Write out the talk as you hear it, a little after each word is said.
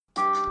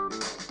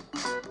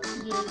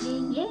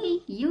Yay!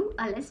 You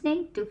are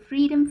listening to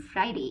Freedom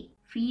Friday.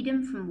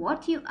 Freedom from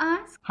what you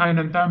ask? Hi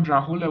Ananta, I'm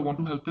Rahul. I want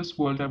to help this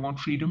world. I want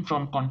freedom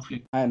from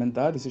conflict. Hi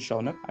Ananta, this is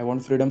Shaunak. I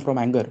want freedom from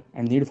anger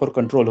and need for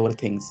control over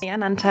things. Hi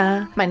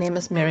Ananta, my name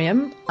is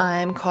Miriam.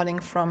 I'm calling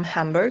from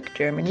Hamburg,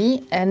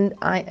 Germany, and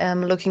I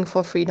am looking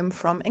for freedom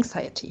from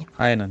anxiety.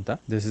 Hi Ananta,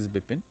 this is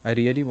Bipin. I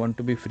really want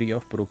to be free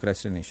of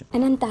procrastination.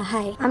 Ananta,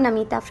 hi. I'm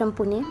Namita from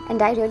Pune,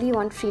 and I really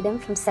want freedom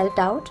from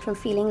self-doubt, from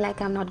feeling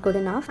like I'm not good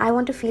enough. I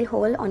want to feel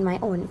whole on my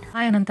own.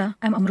 Hi Ananta,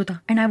 I'm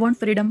Amruta, and I want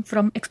freedom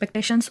from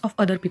expectations of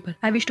other people.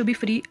 I wish to be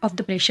free of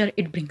the pressure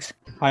it brings.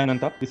 Hi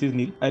Ananta, this is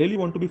Neil. I really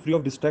want to be free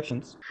of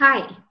distractions.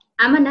 Hi,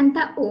 I'm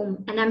Ananta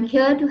Om, and I'm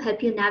here to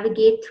help you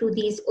navigate through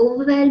these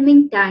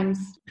overwhelming times.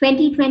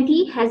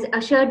 2020 has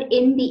ushered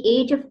in the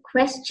age of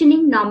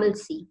questioning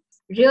normalcy.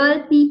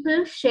 Real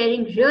people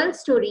sharing real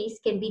stories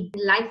can be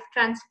life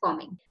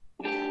transforming.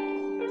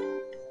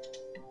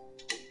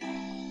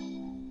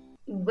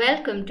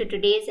 Welcome to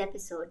today's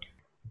episode.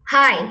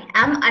 Hi,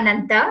 I'm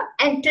Ananta,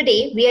 and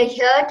today we are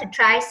here to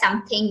try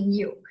something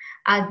new.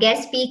 Our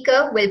guest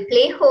speaker will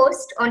play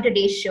host on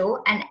today's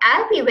show, and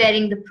I'll be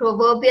wearing the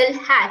proverbial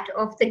hat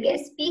of the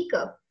guest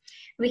speaker.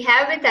 We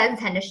have with us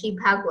Dhanashree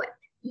Bhagwat.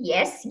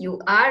 Yes,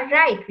 you are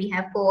right. We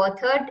have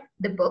co-authored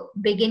the book,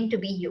 Begin to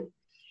Be You.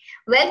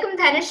 Welcome,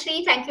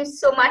 Dhanashree. Thank you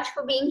so much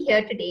for being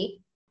here today.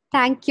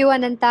 Thank you,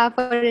 Ananta,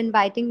 for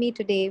inviting me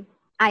today.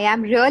 I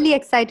am really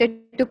excited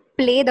to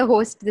play the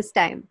host this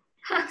time.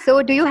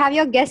 So, do you have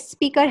your guest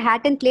speaker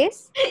hat in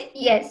place?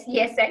 Yes,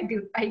 I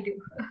do.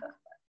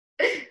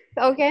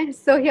 Okay,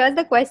 so here's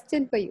the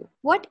question for you.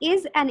 What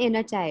is an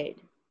inner child?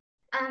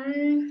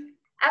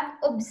 I've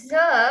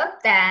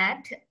observed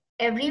that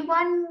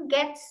everyone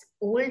gets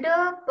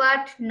older,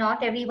 but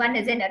not everyone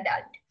is an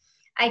adult.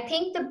 I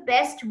think the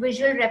best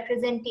visual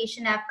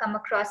representation I've come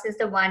across is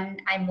the one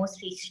I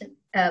most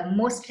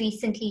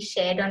recently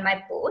shared on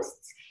my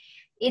posts.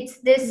 It's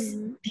this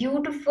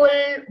beautiful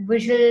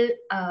visual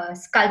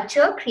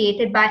sculpture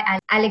created by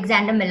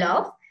Alexander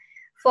Milov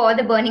for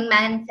the Burning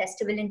Man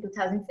Festival in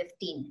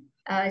 2015.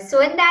 So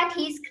in that,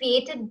 he's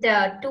created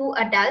two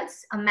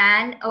adults, a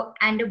man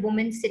and a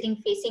woman sitting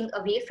facing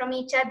away from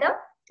each other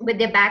with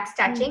their backs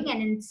touching.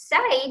 And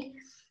inside,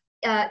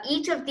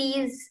 each of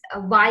these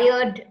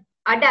wired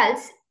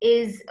adults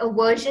is a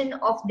version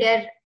of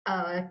their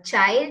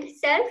child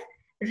self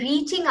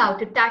reaching out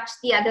to touch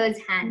the other's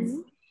hands.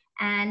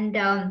 And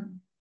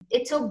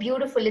it's so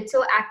beautiful. It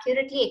so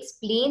accurately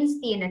explains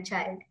the inner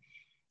child.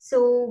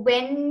 So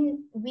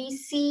when we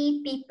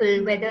see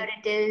people, whether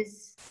it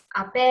is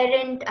a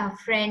parent, a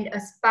friend, a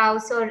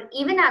spouse, or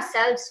even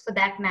ourselves for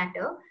that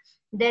matter,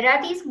 there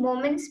are these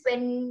moments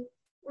when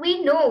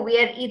we know we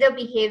are either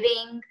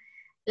behaving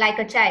like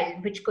a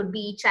child, which could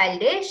be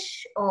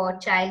childish or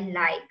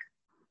childlike.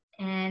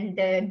 And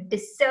the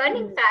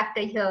discerning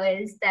factor here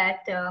is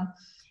that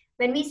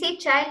when we say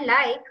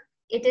childlike,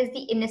 it is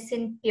the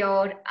innocent,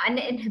 pure,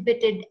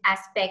 uninhibited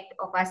aspect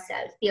of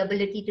ourselves, the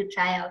ability to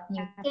try out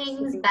new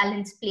things,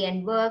 balance play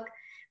and work,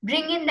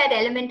 bring in that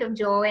element of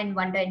joy and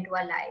wonder into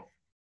our life.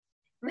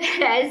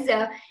 Whereas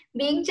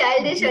being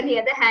childish, on the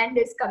other hand,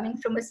 is coming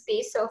from a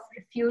space of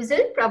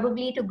refusal,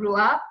 probably to grow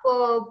up,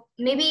 or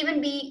maybe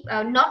even be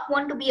not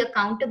want to be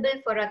accountable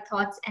for our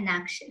thoughts and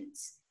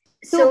actions.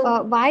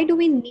 So why do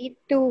we need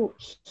to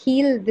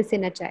heal this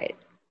inner child?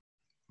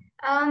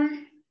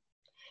 I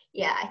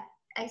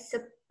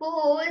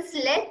suppose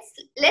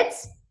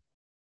let's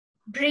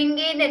bring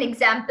in an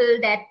example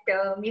that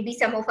maybe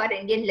some of our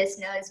Indian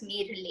listeners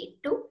may relate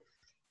to,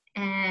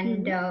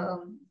 and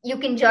you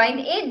can join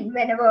in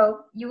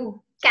whenever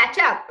you catch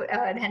up,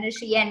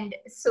 Dhanashree, and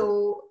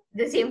so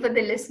the same for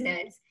the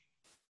listeners.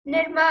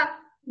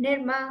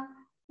 Nirma,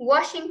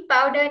 washing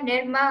powder,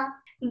 Nirma,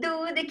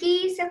 दूध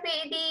की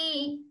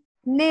सफेदी.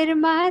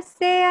 निर्मा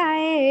से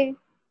आए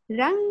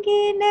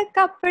रंगीन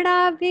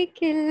कपड़ा भी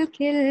खिल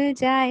खिल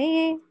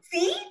जाए.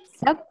 See?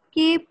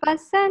 सबकी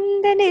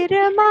पसंद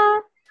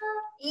Nirma.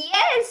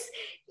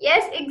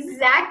 Yes,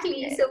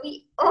 exactly. So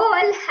we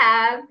all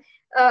have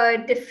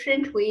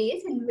different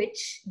ways in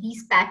which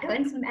these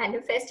patterns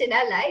manifest in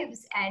our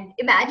lives. And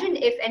imagine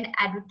if an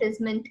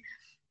advertisement,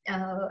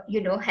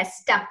 has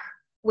stuck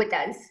with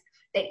us,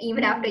 that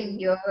even after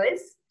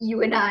years,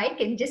 you and I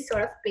can just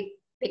sort of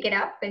pick it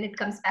up when it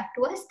comes back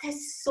to us.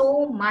 There's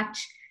so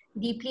much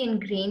deeply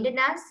ingrained in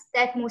us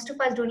that most of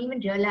us don't even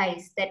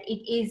realize that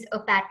it is a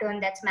pattern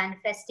that's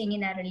manifesting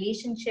in our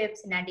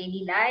relationships, in our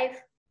daily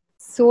life.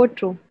 So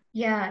true.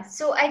 Yeah,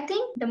 so I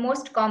think the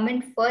most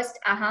common first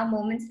aha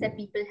moments that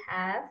people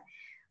have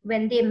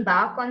when they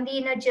embark on the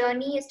inner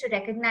journey is to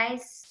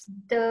recognize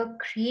the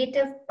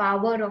creative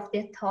power of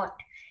their thought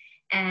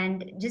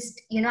and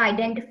just,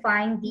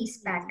 identifying these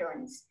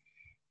patterns.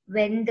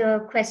 When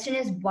the question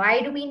is,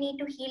 why do we need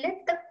to heal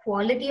it? The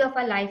quality of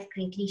our life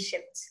greatly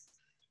shifts.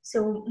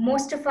 So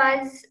most of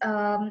us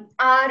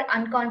are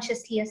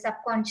unconsciously or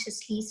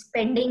subconsciously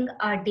spending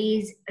our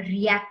days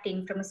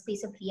reacting from a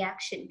space of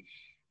reaction.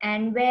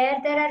 And where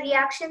there are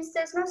reactions,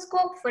 there's no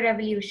scope for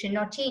evolution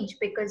or change,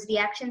 because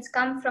reactions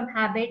come from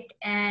habit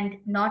and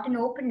not an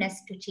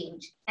openness to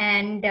change.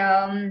 And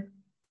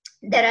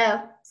there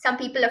are some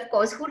people, of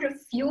course, who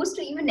refuse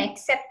to even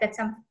accept that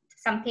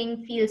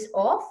something feels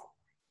off.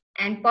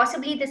 And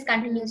possibly this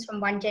continues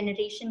from one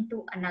generation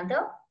to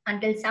another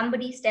until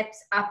somebody steps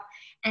up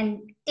and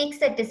takes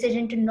that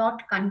decision to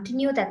not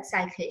continue that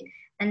cycle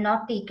and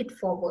not take it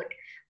forward.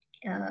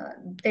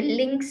 The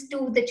links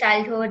to the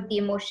childhood, the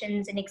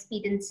emotions and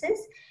experiences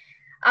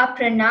are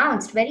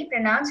pronounced, very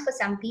pronounced for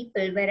some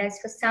people, whereas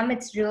for some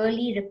it's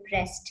really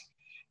repressed.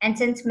 And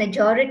since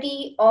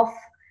majority of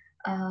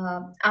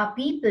our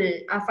people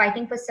are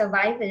fighting for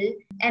survival,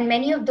 and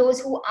many of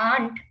those who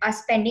aren't are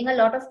spending a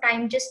lot of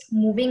time just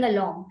moving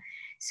along.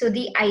 So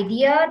the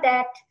idea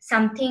that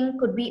something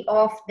could be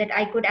off, that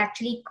I could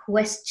actually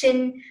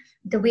question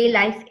the way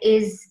life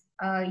is,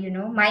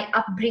 my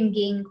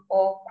upbringing,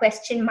 or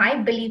question my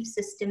belief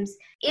systems,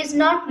 is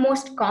not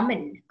most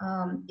common.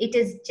 It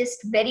is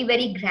just very,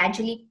 very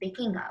gradually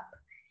picking up.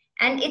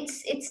 And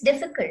it's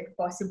difficult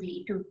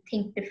possibly to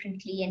think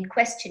differently and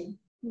question.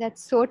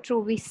 That's so true.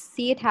 We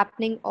see it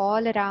happening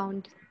all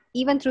around.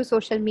 Even through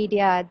social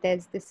media,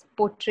 there's this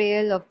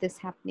portrayal of this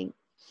happening.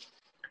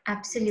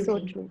 Absolutely. So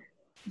true.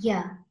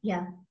 Yeah.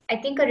 I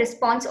think a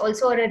response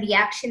also, or a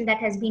reaction that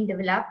has been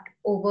developed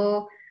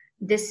over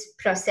this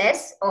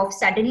process of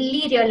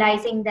suddenly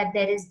realizing that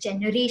there is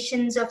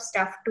generations of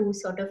stuff to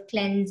sort of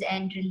cleanse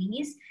and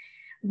release.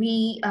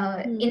 We,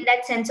 in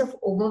that sense of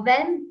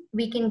overwhelm,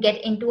 we can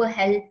get into a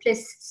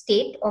helpless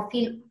state or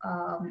feel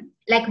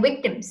like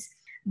victims.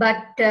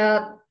 But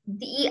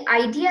the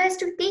idea is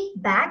to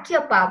take back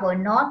your power,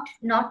 not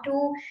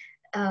to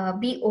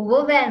be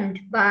overwhelmed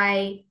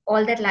by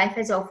all that life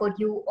has offered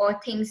you, or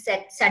things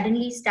that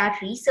suddenly start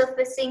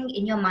resurfacing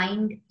in your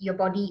mind, your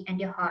body and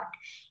your heart.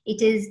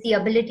 It is the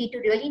ability to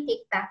really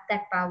take back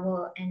that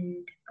power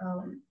and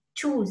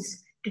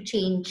choose to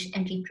change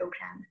and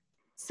reprogram.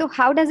 So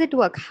how does it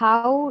work?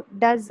 How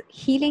does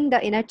healing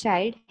the inner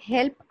child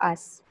help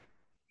us?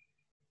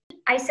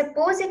 I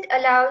suppose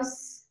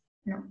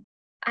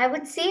I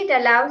would say it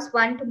allows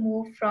one to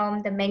move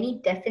from the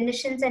many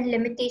definitions and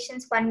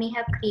limitations one may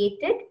have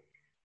created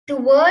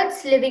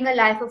towards living a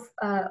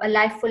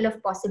life full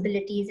of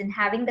possibilities, and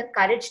having the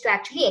courage to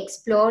actually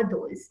explore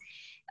those.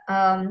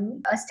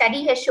 A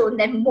study has shown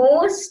that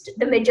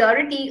the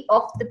majority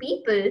of the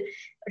people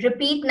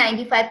repeat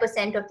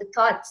 95% of the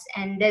thoughts,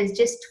 and there's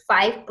just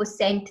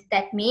 5%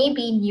 that may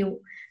be new.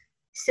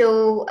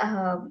 So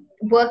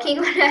working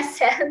on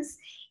ourselves,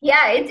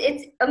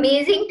 it's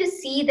amazing to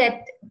see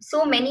that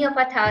so many of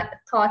our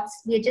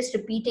thoughts we are just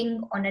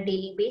repeating on a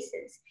daily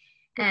basis.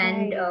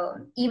 And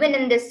even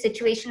in this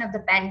situation of the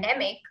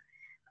pandemic,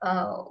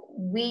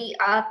 we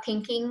are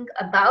thinking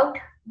about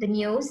the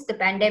news, the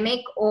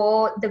pandemic,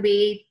 or the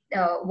way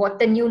what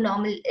the new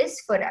normal is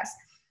for us.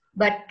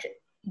 But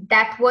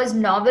that was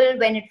novel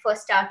when it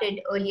first started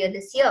earlier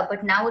this year.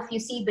 But now if you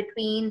see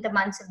between the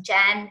months of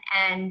Jan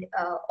and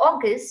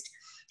August,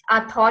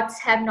 our thoughts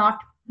have not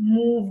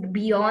moved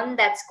beyond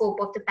that scope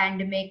of the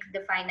pandemic,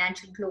 the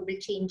financial global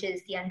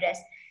changes, the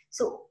unrest.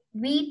 So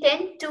we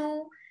tend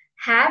to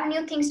have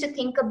new things to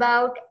think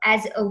about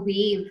as a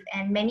wave,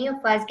 and many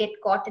of us get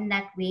caught in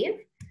that wave.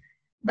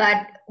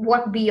 But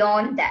what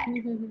beyond that?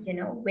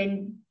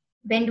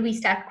 When do we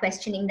start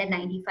questioning the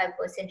 95%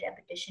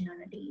 repetition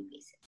on a daily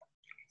basis?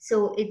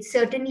 So it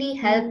certainly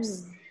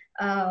helps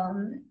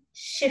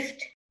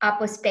shift our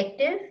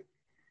perspective,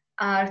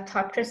 our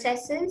thought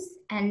processes,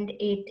 and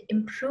it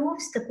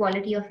improves the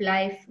quality of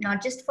life,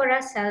 not just for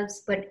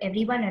ourselves, but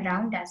everyone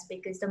around us,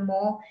 because the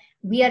more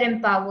we are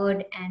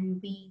empowered and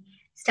we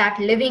start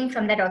living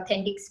from that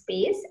authentic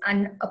space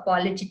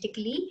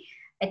unapologetically,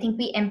 I think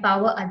we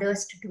empower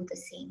others to do the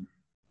same.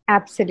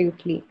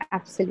 Absolutely.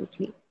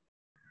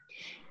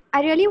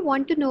 I really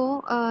want to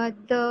know,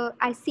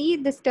 I see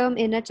this term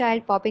inner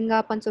child popping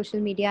up on social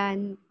media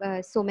and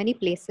so many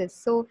places.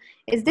 So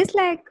is this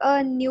like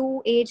a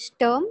new age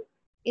term,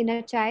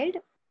 inner child?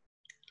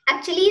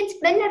 Actually, it's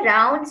been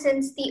around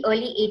since the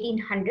early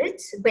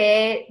 1800s,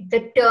 where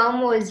the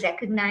term was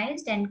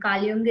recognized, and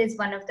Carl Jung is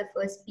one of the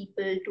first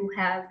people to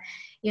have,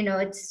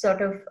 it's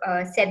sort of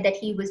said that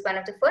he was one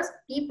of the first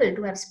people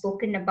to have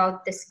spoken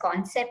about this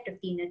concept of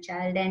the inner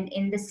child. And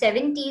in the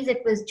 70s,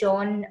 it was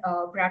John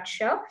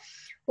Bradshaw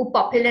who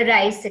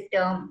popularized the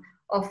term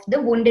of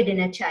the wounded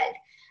inner child.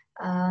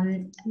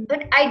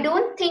 But I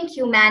don't think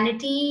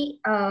humanity,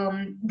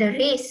 the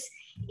race,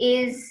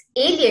 is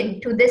alien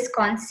to this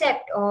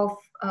concept of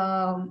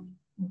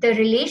the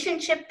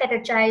relationship that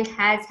a child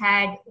has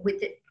had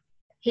with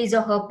his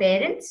or her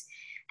parents,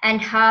 and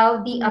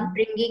how the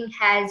upbringing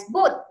has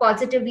both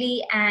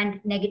positively and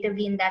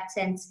negatively, in that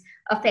sense,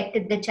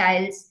 affected the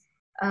child's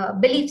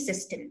belief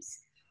systems.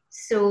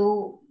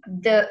 So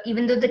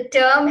even though the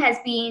term has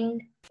been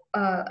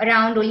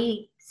around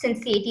only since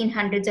the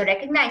 1800s, or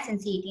recognized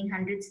since the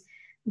 1800s,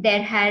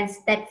 there has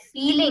that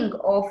feeling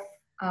of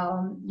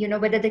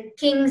whether the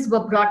kings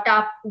were brought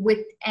up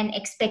with an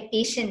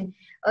expectation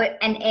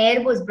an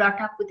heir was brought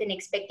up with an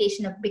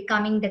expectation of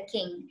becoming the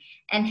king,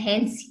 and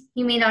hence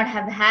he may not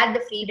have had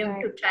the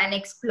freedom to try and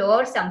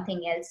explore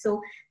something else.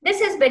 So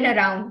this has been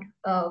around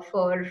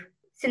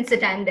since the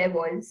time there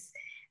was,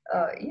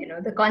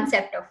 the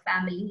concept of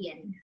family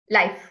and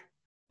life.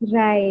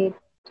 Right.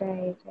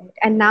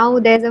 And now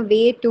there's a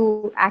way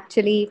to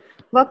actually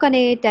work on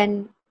it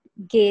and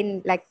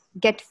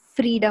get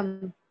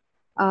freedom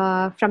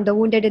from the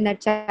wounded inner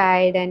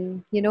child,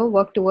 and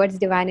work towards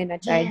divine inner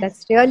child. Yes.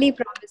 That's really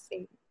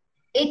promising.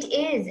 It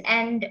is,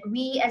 and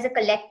we as a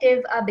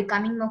collective are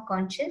becoming more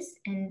conscious,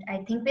 and I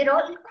think we're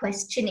all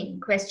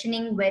questioning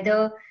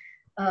whether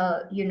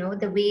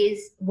the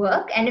ways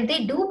work, and if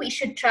they do, we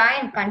should try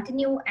and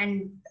continue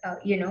and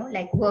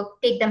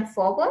take them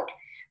forward.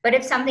 But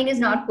if something is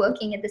not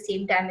working at the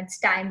same time, it's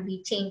time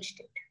we changed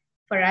it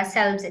for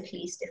ourselves, at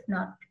least. If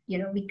not,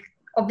 we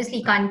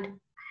obviously can't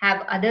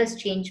have others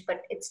change,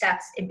 but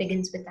it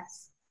begins with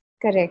us.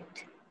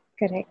 Correct.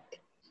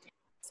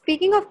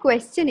 Speaking of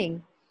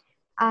questioning,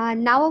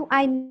 now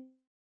I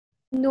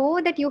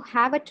know that you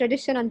have a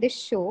tradition on this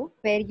show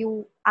where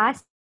you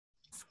ask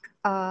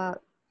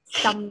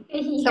some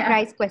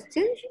surprise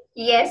questions.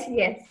 Yes.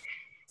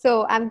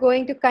 So I'm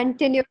going to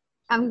continue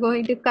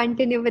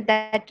with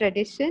that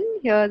tradition.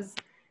 Here's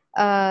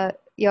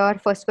your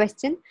first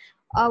question.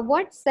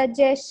 What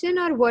suggestion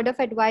or word of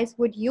advice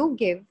would you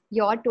give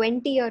your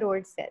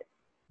 20-year-old self?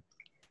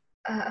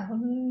 I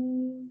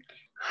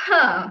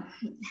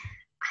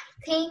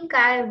think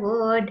I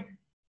would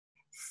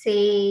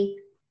say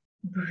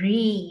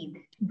breathe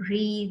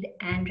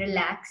and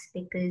relax,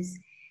 because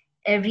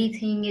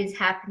everything is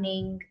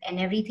happening and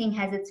everything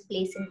has its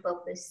place and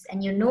purpose,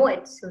 and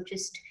it. So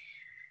just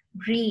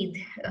breathe.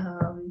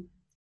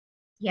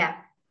 Yeah.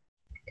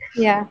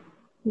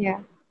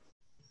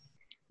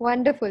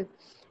 Wonderful.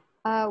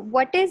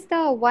 What is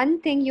the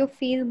one thing you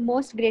feel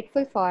most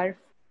grateful for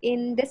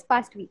in this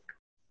past week?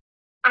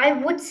 I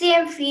would say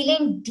I'm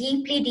feeling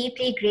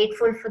deeply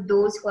grateful for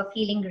those who are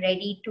feeling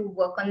ready to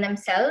work on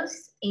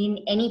themselves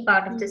in any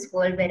part of this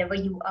world, wherever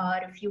you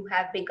are. If you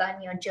have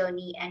begun your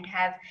journey and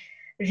have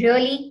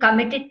really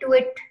committed to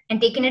it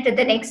and taken it to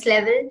the next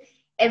level,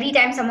 every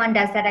time someone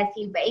does that, I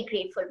feel very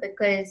grateful,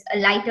 because a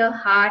lighter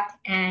heart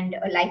and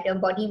a lighter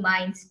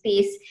body-mind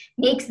space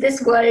makes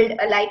this world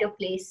a lighter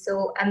place.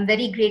 So I'm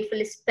very grateful,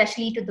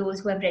 especially to those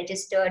who have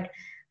registered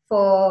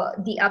for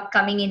the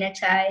upcoming Inner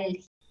Child.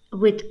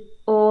 With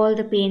all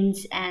the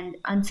pains and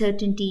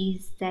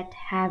uncertainties that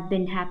have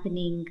been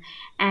happening,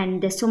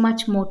 and there's so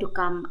much more to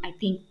come, I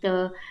think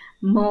the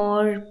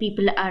more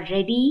people are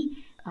ready,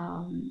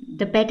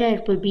 the better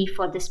it will be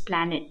for this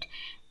planet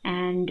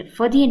and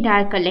for the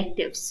entire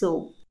collective.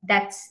 So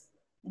that's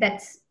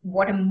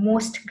what I'm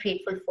most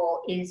grateful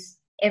for, is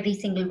every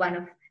single one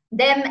of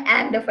them,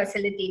 and the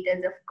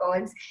facilitators, of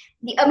course,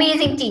 the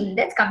amazing team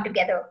that's come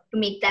together to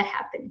make that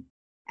happen.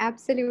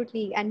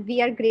 Absolutely. And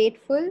we are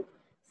grateful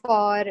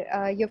for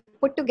you've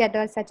put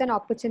together such an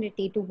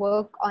opportunity to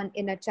work on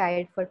inner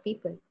child for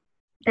people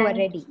who are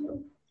ready.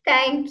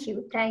 Thank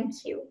you.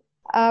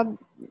 I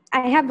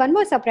have one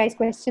more surprise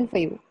question for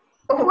you.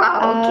 Oh,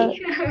 wow, okay.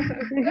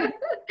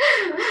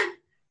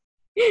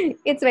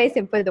 It's very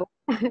simple though.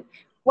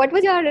 What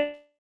was your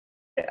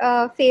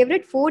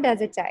favorite food as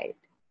a child?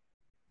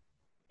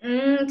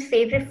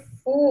 Favorite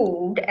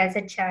food as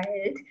a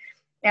child?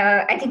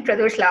 I think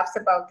Pradosh laughs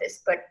about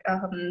this, but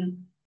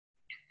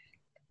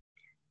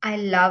I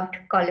loved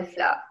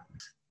cauliflower.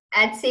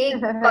 I'd say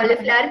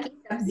cauliflower ki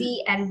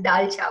sabzi and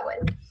dal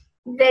chawal.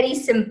 Very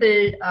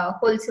simple,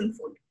 wholesome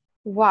food.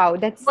 Wow,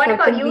 that's What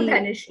about you,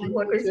 Dhanashri?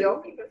 What was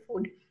your favorite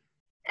food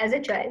as a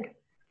child?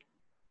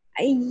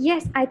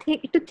 Yes, I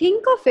think to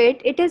think of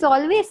it, it is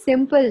always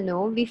simple,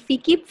 no? We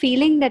keep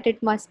feeling that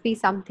it must be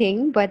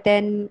something, but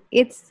then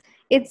it's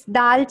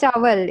dal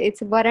chawal,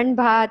 it's varan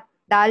bhat,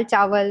 dal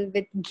chawal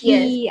with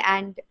ghee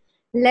and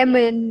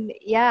lemon,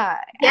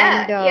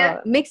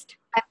 mixed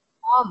by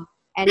mom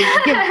and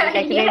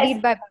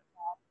readied by mom.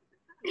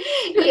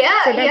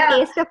 So the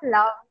taste of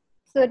love,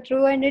 so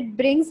true, and it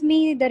brings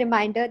me the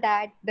reminder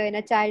that the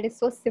inner child is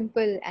so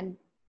simple, and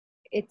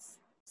it's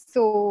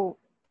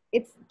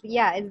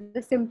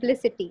the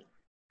simplicity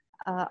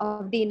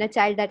of the inner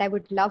child that I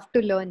would love to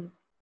learn.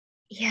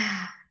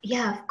 Yeah,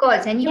 of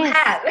course, and you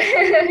have.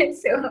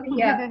 So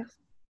yeah.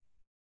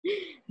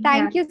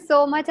 Thank you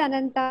so much,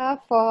 Ananta,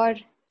 for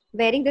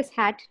wearing this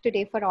hat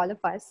today for all of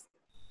us.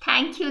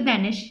 Thank you,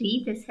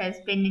 Dhanashri. This has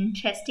been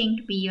interesting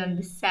to be on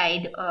this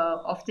side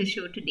of the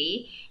show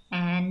today,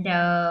 and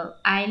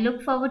I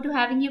look forward to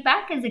having you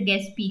back as a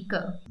guest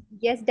speaker.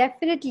 Yes,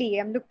 definitely.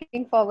 I'm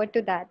looking forward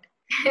to that.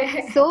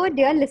 So,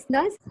 dear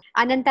listeners,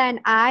 Ananta and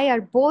I are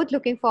both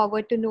looking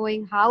forward to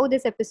knowing how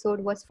this episode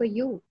was for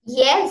you.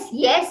 Yes.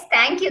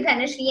 Thank you,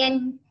 Dhanashri.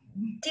 And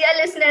dear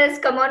listeners,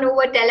 come on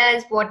over, tell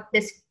us what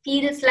this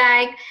feels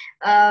like.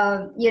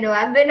 I've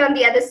been on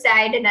the other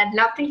side, and I'd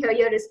love to hear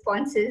your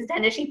responses.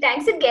 Dhanashri,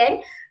 thanks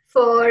again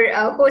for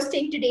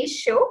hosting today's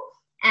show.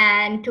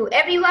 And to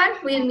everyone,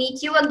 we'll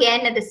meet you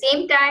again at the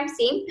same time,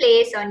 same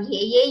place on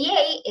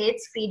Yay.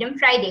 It's Freedom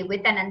Friday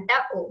with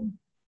Ananta Om.